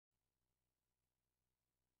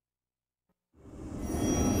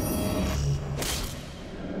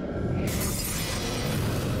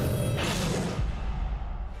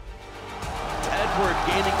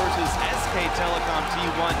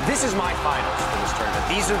This is my finals for this tournament.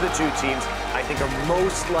 These are the two teams I think are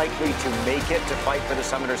most likely to make it to fight for the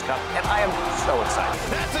Summoners Cup, and I am so excited.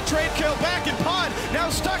 That's a trade kill back in Pod.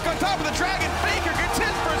 Now stuck on top of the Dragon. Faker gets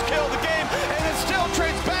his first kill of the game, and it still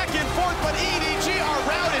trades back and forth, but EDG are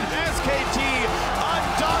routed. SKT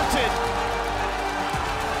undaunted.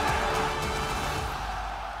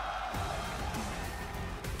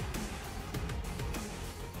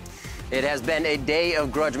 It has been a day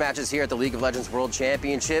of grudge matches here at the League of Legends World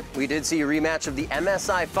Championship. We did see a rematch of the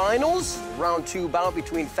MSI Finals, round 2 bout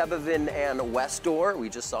between Febevin and Westdoor. We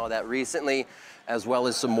just saw that recently, as well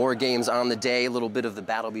as some more games on the day. A little bit of the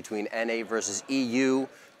battle between NA versus EU.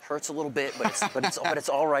 Hurts a little bit, but it's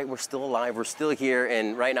all right. We're still alive. We're still here,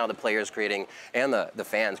 and right now the players creating and the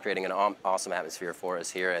fans creating an awesome atmosphere for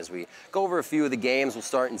us here as we go over a few of the games. We'll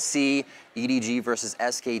start in C. EDG versus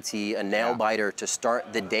SKT, a nail biter to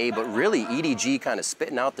start the day, but really EDG kind of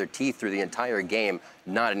spitting out their teeth through the entire game.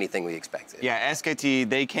 Not anything we expected. Yeah, SKT,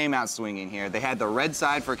 they came out swinging here. They had the red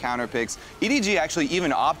side for counter picks. EDG actually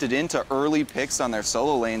even opted into early picks on their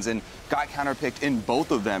solo lanes and got counter picked in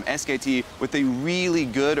both of them. SKT, with a really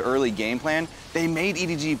good early game plan, they made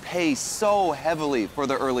EDG pay so heavily for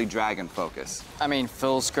the early Dragon focus. I mean,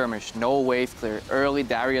 full skirmish, no wave clear, early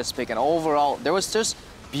Darius pick, and overall, there was just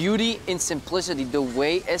beauty in simplicity. The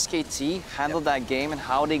way SKT handled that game and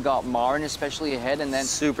how they got Marin especially ahead, and then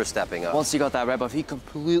super stepping up. Once he got that red buff, he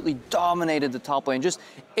completely dominated the top lane.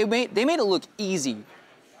 They made it look easy.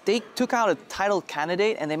 They took out a title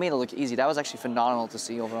candidate and they made it look easy. That was actually phenomenal to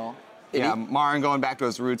see overall. Yeah, Marin going back to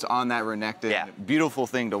his roots on that Renekton. Yeah. Beautiful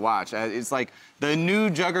thing to watch. It's like the new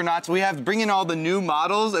juggernauts. We have to bring in all the new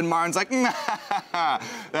models, and Marin's like,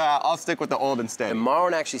 I'll stick with the old instead. And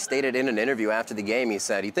Marin actually stated in an interview after the game, he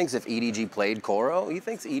said he thinks if EDG played Koro, he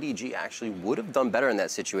thinks EDG actually would have done better in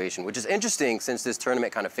that situation, which is interesting since this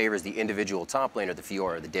tournament kind of favors the individual top laner, the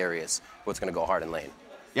Fiora, the Darius, what's going to go hard in lane.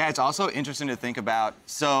 Yeah, it's also interesting to think about.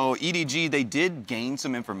 So EDG, they did gain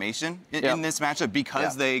some information in this matchup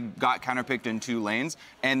because they got counterpicked in 2 lanes,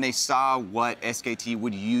 and they saw what SKT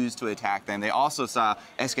would use to attack them. They also saw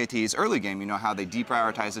SKT's early game, you know, how they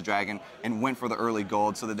deprioritized the Dragon and went for the early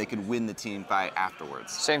gold so that they could win the team fight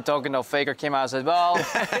afterwards. Same token, though, Faker came out and said, well,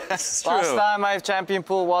 last time my champion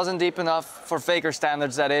pool wasn't deep enough for Faker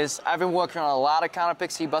standards, that is. I've been working on a lot of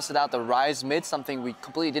counterpicks. He busted out the Rise mid, something we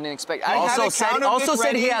completely didn't expect. Also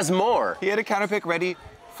said he has more. He had a counterpick ready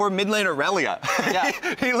for mid lane Aurelia. Yeah.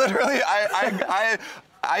 He literally,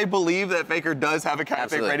 I believe that Faker does have a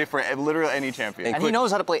counterpick ready for literally any champion. And he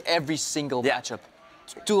knows how to play every single matchup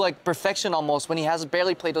to like perfection almost when he has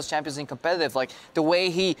barely played those champions in competitive. Like the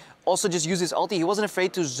way he also just used his ulti, he wasn't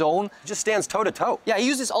afraid to zone. He just stands toe to toe. Yeah, he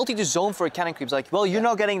used his ulti to zone for a cannon creep. He's like, well, you're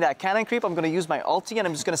not getting that cannon creep. I'm going to use my ulti and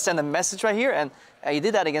I'm just going to send a message right here. And he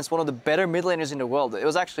did that against one of the better mid laners in the world. It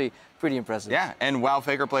was actually pretty impressive. Yeah, and while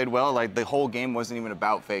Faker played well, like the whole game wasn't even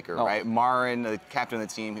about Faker, right? Marin, the captain of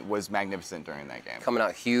the team, was magnificent during that game. Coming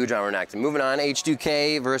out huge on Renekton. Moving on,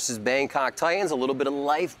 H2K versus Bangkok Titans. A little bit of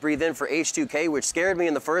life breathed in for H2K, which scared me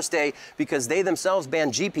in the first day because they themselves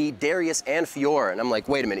banned GP, Darius, and Fiora. And I'm like,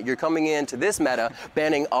 wait a minute, you're coming into this meta,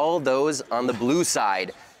 banning all of those on the blue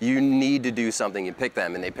side. You need to do something. You pick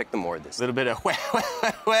them, and they picked the Mord this time. A little bit of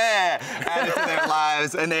added to their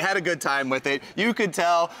lives, and they had a good time with it. You could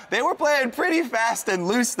tell they were playing pretty fast and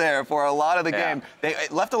loose there for a lot of the game. They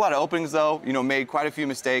left a lot of openings, though, you know, made quite a few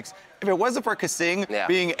mistakes. If it wasn't for Kasing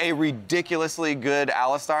being a ridiculously good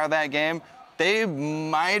Alistar that game, they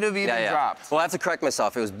might have even dropped. Well, I have to correct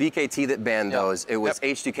myself. It was BKT that banned those. It was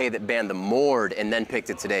H2K that banned the Mord and then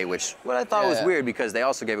picked it today, which what I thought was weird because they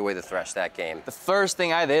also gave away the Thresh that game. The first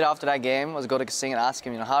thing I did after that game was go to Kasing and ask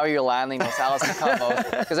him, you know, how are you landing those Alistar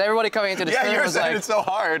combos? Because everybody coming into the tournament was like, it's so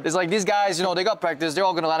hard. It's like these guys, you know, they got practice, they're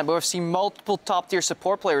all going to land it, but we've seen multiple top-tier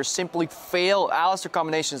support players simply fail Alistar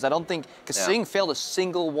combinations. I don't think Kasing failed a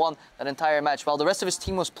single one that entire match, while the rest of his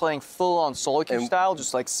team was playing full-on solo queue style,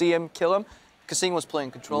 just like see him, kill him. Kasing was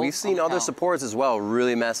playing control. We've seen other supports as well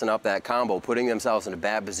really messing up that combo, putting themselves in a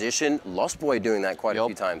bad position. Lostboy doing that quite a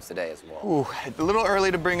few times today as well. Ooh, a little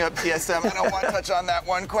early to bring up TSM. I don't want to touch on that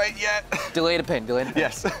one quite yet. Delay to pin, delay to pin.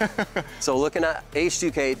 Yes. So looking at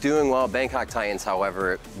H2K doing well, Bangkok Titans,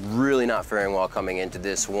 however, really not faring well coming into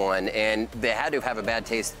this one. And they had to have a bad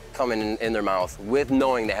taste coming in their mouth with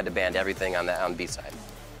knowing they had to ban everything on B side.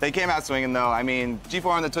 They came out swinging, though. I mean, G4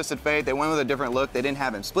 on the Twisted Fate, they went with a different look. They didn't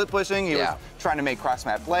have him split pushing. He was trying to make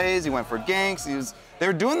cross-map plays. He went for ganks. He was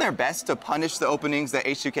they're doing their best to punish the openings that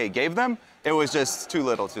H2K gave them. It was just too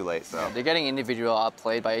little, too late. So they're getting individual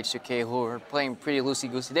outplayed by H2K, who are playing pretty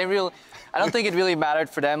loosey-goosey. I don't think it really mattered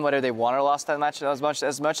for them whether they won or lost that match as much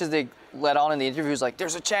as they let on in the interviews, like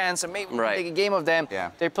there's a chance and maybe we can take a game of them. Yeah.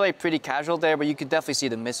 They play pretty casual there, but you could definitely see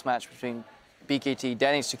the mismatch between BKT,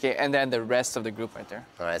 then H2K, and then the rest of the group right there.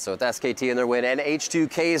 All right, so with SKT in their win and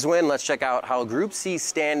H2K's win, let's check out how Group C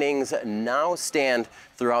standings now stand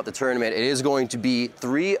throughout the tournament. It is going to be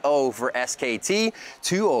 3-0 for SKT,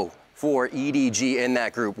 2-0 for EDG in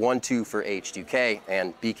that group, 1-2 for H2K,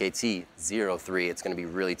 and BKT 0-3. It's going to be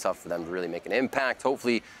really tough for them to really make an impact.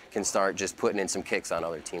 Hopefully can start just putting in some kicks on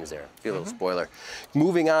other teams there. Be a little spoiler.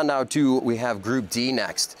 Moving on now to, we have Group D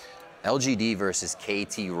next. LGD versus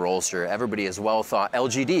KT Rolster. Everybody as well thought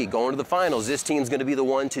LGD going to the finals. This team's going to be the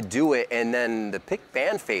one to do it. And then the pick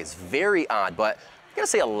ban phase, very odd. But I gotta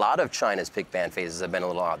say, a lot of China's pick ban phases have been a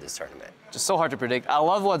little odd this tournament. Just so hard to predict. I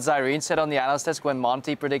love what Zyrene said on the analyst desk when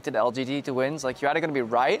Monty predicted LGD to win. It's like, you're either going to be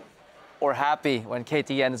right or happy when KT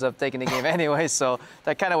ends up taking the game anyway. So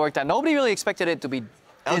that kind of worked out. Nobody really expected it to be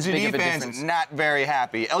this big of a fans difference. not very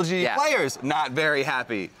happy. LGD players not very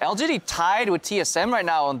happy. LGD tied with TSM right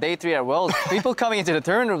now on day 3 at Worlds. People coming into the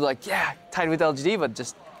tournament were like, yeah, tied with LGD, but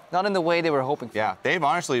just not in the way they were hoping for. Yeah, they've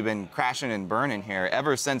honestly been crashing and burning here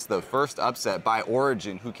ever since the first upset by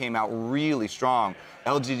Origin, who came out really strong.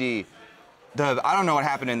 LGD, I don't know what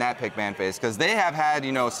happened in that pick ban phase, because they have had,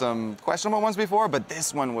 you know, some questionable ones before, but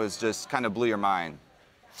this one was just kind of blew your mind.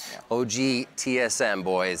 Yeah. OG TSM,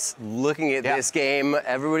 boys. Looking at this game,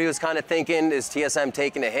 everybody was kind of thinking, is TSM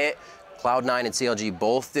taking a hit? Cloud9 and CLG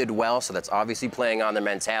both did well, so that's obviously playing on their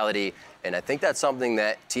mentality. And I think that's something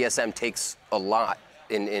that TSM takes a lot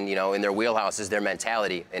in their wheelhouse, is their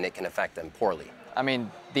mentality, and it can affect them poorly. I mean,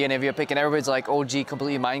 the nVidia pick, and everybody's like, OG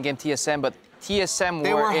completely mind game TSM, but TSM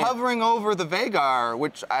they were hovering over the Veigar,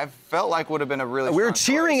 which I felt like would have been a really we were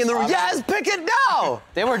cheering in the room. Yes, pick it now!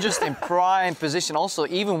 They were just in prime position also,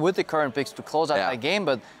 even with the current picks, to close out that game,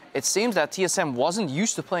 but it seems that TSM wasn't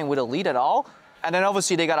used to playing with a lead at all. And then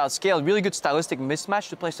obviously they got outscaled. Really good stylistic mismatch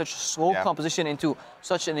to play such a slow composition into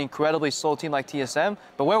such an incredibly slow team like TSM.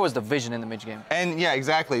 But where was the vision in the mid-game? And yeah,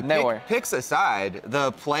 exactly. Nowhere. Picks aside,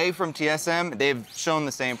 the play from TSM, they've shown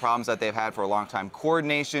the same problems that they've had for a long time.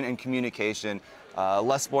 Coordination and communication.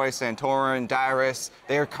 Lesboy, Santorin, Dyrus,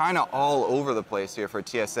 they're kind of all over the place here for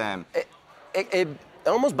TSM. It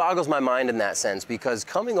almost boggles my mind in that sense, because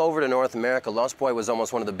coming over to North America, Lost Boy was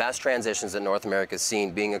almost one of the best transitions that North America's seen,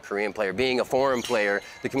 being a Korean player, being a foreign player.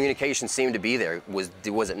 The communication seemed to be there. Was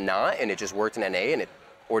it not, and it just worked in NA,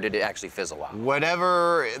 or did it actually fizzle out?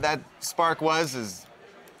 Whatever that spark was is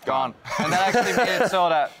gone. And that actually made it so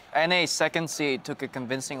that NA's second seed took a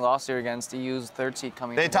convincing loss here against EU's third seed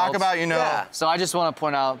coming They talk about, you know. Yeah. So I just want to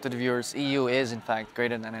point out to the viewers, EU is in fact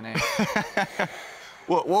greater than NA.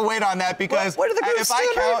 We'll wait on that, because if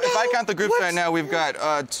I count the groups right now, we've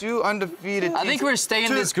got 2 undefeated teams. I think we're staying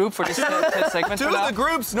in this group for this segment. 2 of the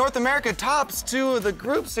groups, North America tops 2 of the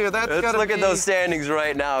groups here. Let's look at those standings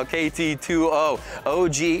right now. KT 2-0,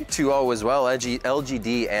 OG 2-0 as well.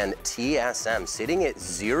 LGD and TSM sitting at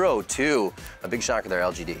 0-2. A big shocker there,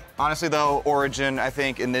 LGD. Honestly, though, Origin, I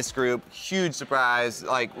think, in this group, huge surprise.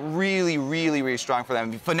 Like, really, really, really strong for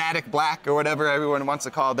them. Fnatic Black, or whatever everyone wants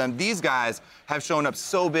to call them. These guys have shown up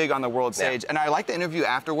so big on the world stage. And I like the interview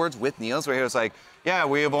afterwards with Niels, where he was like, yeah,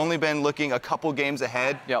 we have only been looking a couple games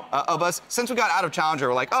ahead of us. Since we got out of Challenger,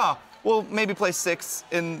 we're like, oh, we'll maybe play 6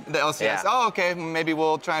 in the LCS. Yeah. Oh, okay, maybe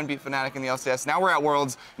we'll try and beat Fnatic in the LCS. Now we're at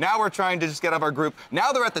Worlds. Now we're trying to just get out of our group.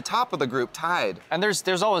 Now they're at the top of the group, tied. And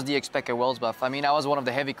there's always the expected Worlds buff. I mean, I was one of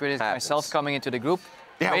the heavy critics myself coming into the group.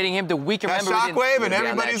 Rating him the weaker member. Shockwave, and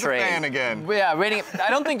everybody's a fan again. Yeah, rating.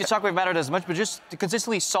 I don't think the Shockwave mattered as much, but just the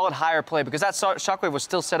consistently solid higher play, because that Shockwave was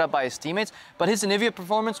still set up by his teammates. But his nVidia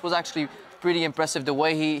performance was actually pretty impressive. The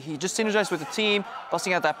way he just synergized with the team,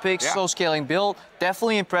 busting out that pick, slow scaling build.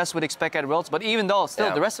 Definitely impressed with expected Worlds. But even though,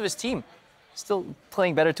 still, the rest of his team still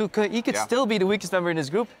playing better too. He could still be the weakest member in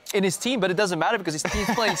his group, in his team, but it doesn't matter because his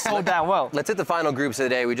team's playing so damn well. Let's hit the final groups of the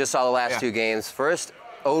day. We just saw the last 2 games. First,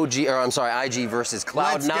 IG versus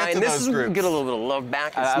Cloud9. This is get a little bit of love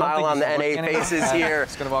back and smile on the NA faces here.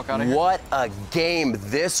 It's gonna walk out of here. What a game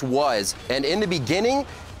this was. And in the beginning,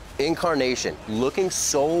 Incarnation looking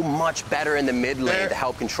so much better in the mid lane to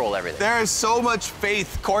help control everything. There is so much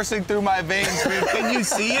faith coursing through my veins. Can you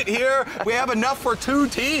see it here? We have enough for 2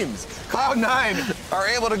 teams. Cloud9 are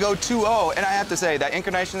able to go 2-0, and I have to say, that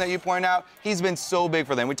Incarnation that you point out, he's been so big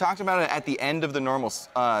for them. We talked about it at the end of the normal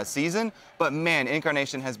season, but man,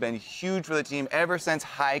 Incarnation has been huge for the team ever since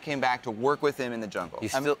Hai came back to work with him in the jungle.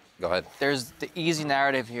 Go ahead. There's the easy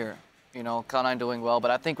narrative here. you know, Cloud9 doing well,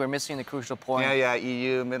 but I think we're missing the crucial point. Yeah,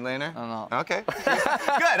 EU mid laner? No. Okay. Good,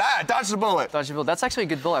 all right, dodge the bullet. Dodge the bullet. That's actually a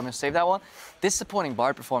good bullet. I'm going to save that one. Disappointing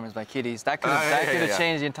Bard performance by Kitties. That could have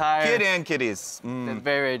changed the entire... Kid and Kitties. Very,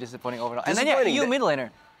 very disappointing overall. And then, yeah, EU mid laner.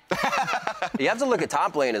 You have to look at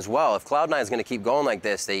top lane as well. If Cloud9 is going to keep going like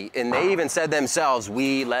this, they even said themselves,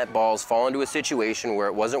 we let balls fall into a situation where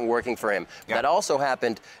it wasn't working for him. Yep. That also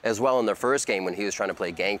happened as well in their first game when he was trying to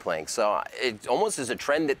play Gangplank. So it almost is a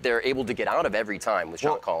trend that they're able to get out of every time with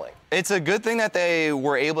shot calling. It's a good thing that they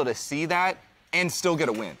were able to see that and still get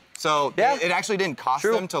a win. So it actually didn't cost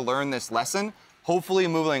them to learn this lesson. Hopefully,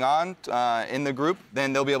 moving on in the group,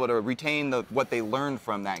 then they'll be able to retain what they learned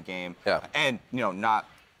from that game. Yeah. And, you know, not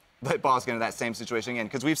let balls get into that same situation again.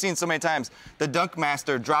 Because we've seen so many times the Dunk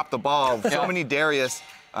Master drop the ball. So many Darius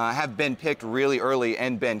have been picked really early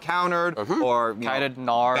and been countered or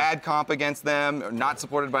bad comp against them, or not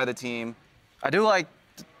supported by the team. I do like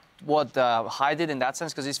what Hai did in that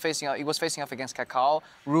sense, because he was facing off against Kakao,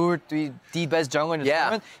 Ruhr, the best jungler in the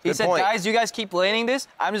tournament. He said, guys, you guys keep laning this.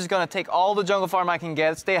 I'm just going to take all the jungle farm I can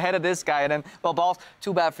get, stay ahead of this guy, and then, well, balls,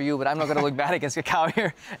 too bad for you, but I'm not going to look bad against Kakao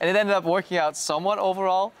here. And it ended up working out somewhat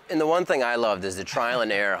overall. And the one thing I loved is the trial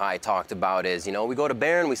and error Hai talked about is, you know, we go to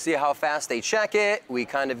Baron, we see how fast they check it, we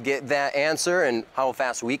kind of get that answer and how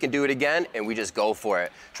fast we can do it again, and we just go for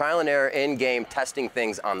it. Trial and error in-game, testing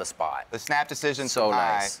things on the spot. The snap decisions so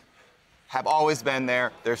nice. Have always been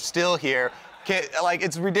there. They're still here. Like,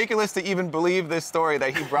 it's ridiculous to even believe this story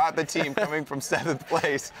that he brought the team coming from 7th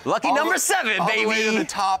place. Lucky number 7, baby. All the way to the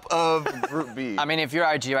top of Group B. I mean, if you're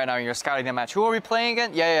IG right now and you're scouting the match, who are we playing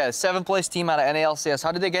again? Yeah, 7th place team out of NALCS.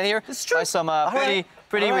 How did they get here? It's true. By some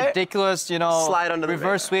pretty ridiculous, you know, slide under the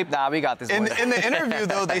reverse sweep. Nah, we got this. In the interview,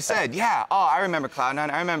 though, they said, I remember Cloud9.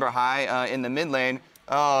 I remember Hai in the mid lane.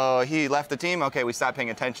 Oh, he left the team. Okay, we stopped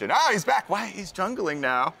paying attention. Oh, he's back. Why? He's jungling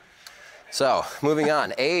now. So, moving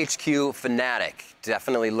on, AHQ Fnatic,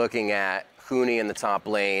 definitely looking at Huni in the top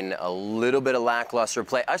lane, a little bit of lackluster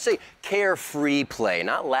play. I say carefree play,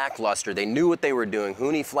 not lackluster. They knew what they were doing.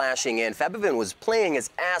 Huni flashing in. Febvin was playing his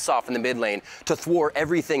ass off in the mid lane to thwart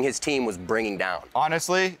everything his team was bringing down.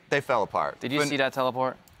 Honestly, they fell apart. Did you see that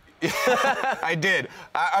teleport? I did.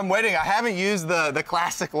 I'm waiting. I haven't used the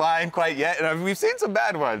classic line quite yet, and we've seen some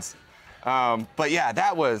bad ones. But yeah,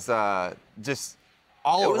 that was just...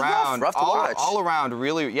 All around,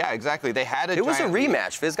 really, yeah, exactly. They had It was a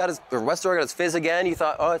rematch. Fizz got Westor got his Fizz again. You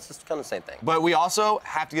thought, oh, it's just kind of the same thing. But we also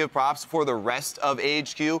have to give props for the rest of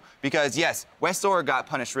AHQ because, yes, Westor got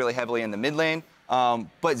punished really heavily in the mid lane. But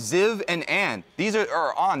Ziv and Ann, these are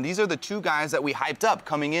the two guys that we hyped up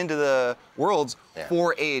coming into the Worlds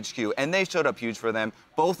for AHQ, and they showed up huge for them.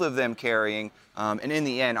 Both of them carrying, and in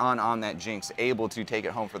the end, on that Jinx, able to take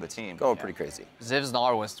it home for the team. Going pretty crazy. Ziv's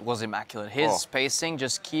Gnar was immaculate. His spacing,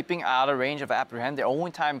 just keeping out of range of Apprehend. The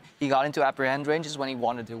only time he got into Apprehend range is when he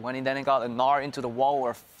wanted to. When he then got a Gnar into the wall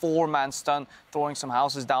or a 4-man stun, throwing some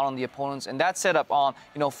houses down on the opponents, and that set up on,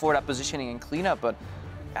 you know, for that positioning and cleanup. But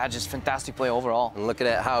just fantastic play overall. And looking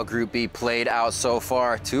at how Group B played out so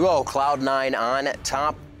far. 2-0, Cloud9 on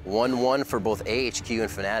top. 1-1 for both AHQ and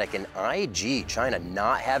Fnatic, and IG China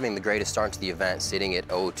not having the greatest start to the event, sitting at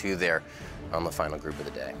 0-2 there on the final group of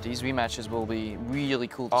the day. These rematches will be really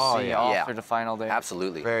cool to see after the final day.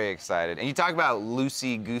 Absolutely. Very excited. And you talk about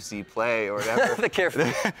loosey-goosey play or whatever. The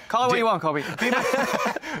careful. Call it what you want, Kobe.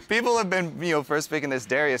 People have been, you know, first picking this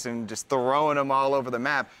Darius and just throwing him all over the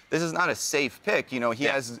map. This is not a safe pick. You know,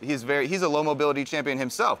 he's a low mobility champion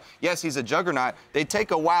himself. Yes, he's a juggernaut. They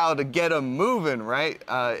take a while to get him moving, right?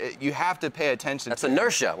 You have to pay attention. That's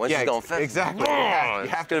inertia. Once he's going fast. Exactly. You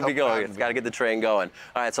have to be going. It's got to get the train going.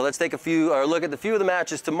 All right, so let's take a look at the few of the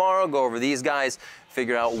matches tomorrow. Go over these guys.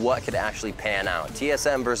 Figure out what could actually pan out.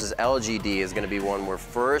 TSM versus LGD is going to be one we're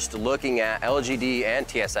first looking at. LGD and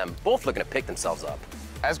TSM both looking to pick themselves up.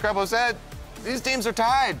 As Krepo said, these teams are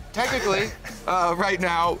tied, technically, right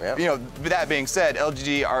now. Yep. You know, that being said,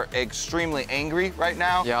 LGD are extremely angry right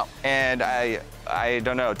now. Yep. And I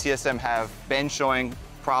don't know, TSM have been showing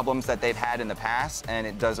problems that they've had in the past, and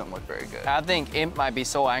it doesn't look very good. I think Imp might be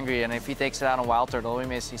so angry, and if he takes it out on Wild Turtle, we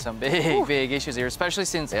may see some big issues here, especially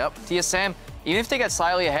since TSM, even if they get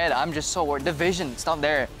slightly ahead, I'm just so worried. The vision, it's not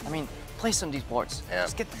there. I mean, play some of these boards. Yeah.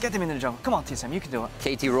 Just get them into the jungle. Come on, TSM, you can do it.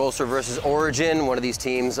 KT Rolster versus Origin, one of these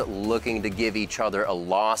teams looking to give each other a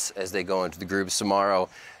loss as they go into the groups tomorrow,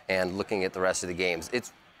 and looking at the rest of the games.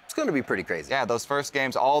 It's going to be pretty crazy. Yeah, those first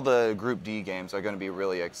games, all the Group D games are going to be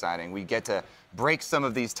really exciting. We get to break some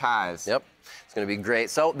of these ties. Yep, it's going to be great.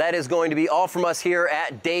 So that is going to be all from us here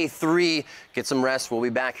at Day 3. Get some rest. We'll be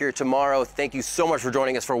back here tomorrow. Thank you so much for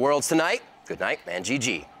joining us for Worlds tonight. Good night and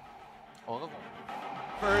GG. Au revoir.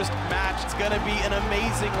 First match, it's gonna be an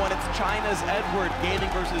amazing one. It's China's Edward Gaming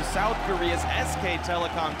versus South Korea's SK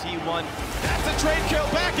Telecom T1. That's a trade kill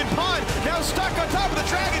back in pod. Now stuck on top of the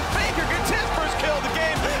dragon. Faker gets his first kill of the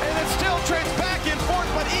game, and it still trades back and forth,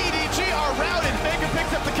 but EDG are routed. Faker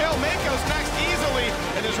picks up the kill. Mako smacks easily,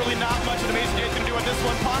 and there's really not much that Amazing J's gonna do on this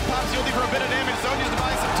one. Pom-Pom's yielding for a bit of damage. Zone needs to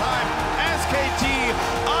buy some time. SKT,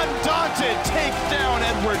 undaunted, take down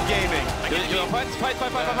Edward Gaming. Fight.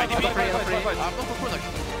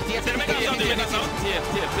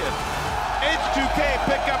 H2K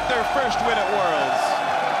pick up their first win at Worlds.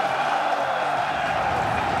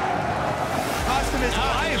 Custom is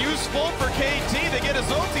useful for KT. They get his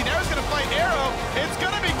ulti. Now he's going to fight Arrow. It's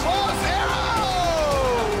going to be close.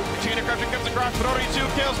 Arrow! Chain of Corruption comes across, but already 2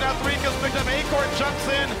 kills. Now 3 kills picked up. Acorn jumps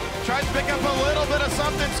in. Tries to pick up a little bit of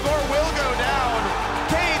something. Score will go down.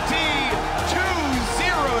 KT 2-0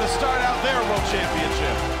 to start out their World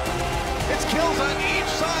Championship. It's kills on each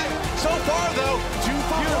side. So far, though, 2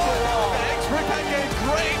 for Beautiful wall. The expert pack a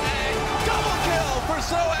great double kill for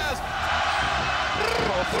SOAS.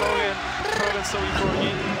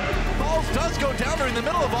 Balls does go down during the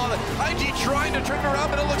middle of all that. IG trying to trigger around,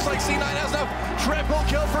 but it looks like C9 has enough. Triple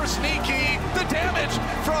kill for Sneaky. The damage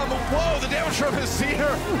from, the damage from his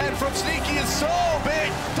Seer and from Sneaky is so big.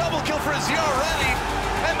 Double kill for Azir already.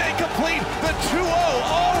 And they complete the 2-0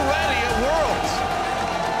 already at Worlds.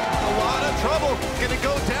 A lot of trouble, gonna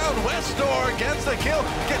go down. Westdoor gets the kill,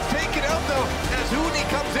 gets taken out though as Huni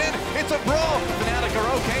comes in. It's a brawl. Fnatic are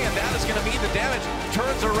okay, and that is gonna mean the damage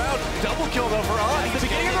turns around. Double kill though for On. The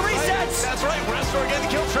beginning of the resets. That's right, Westdoor getting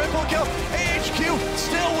the kill, triple kill. AHQ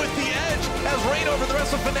still with the edge as Rain over the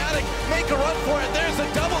rest of Fnatic make a run for it. There's a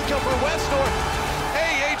double kill for Westdoor.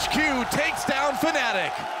 AHQ takes down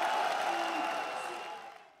Fnatic.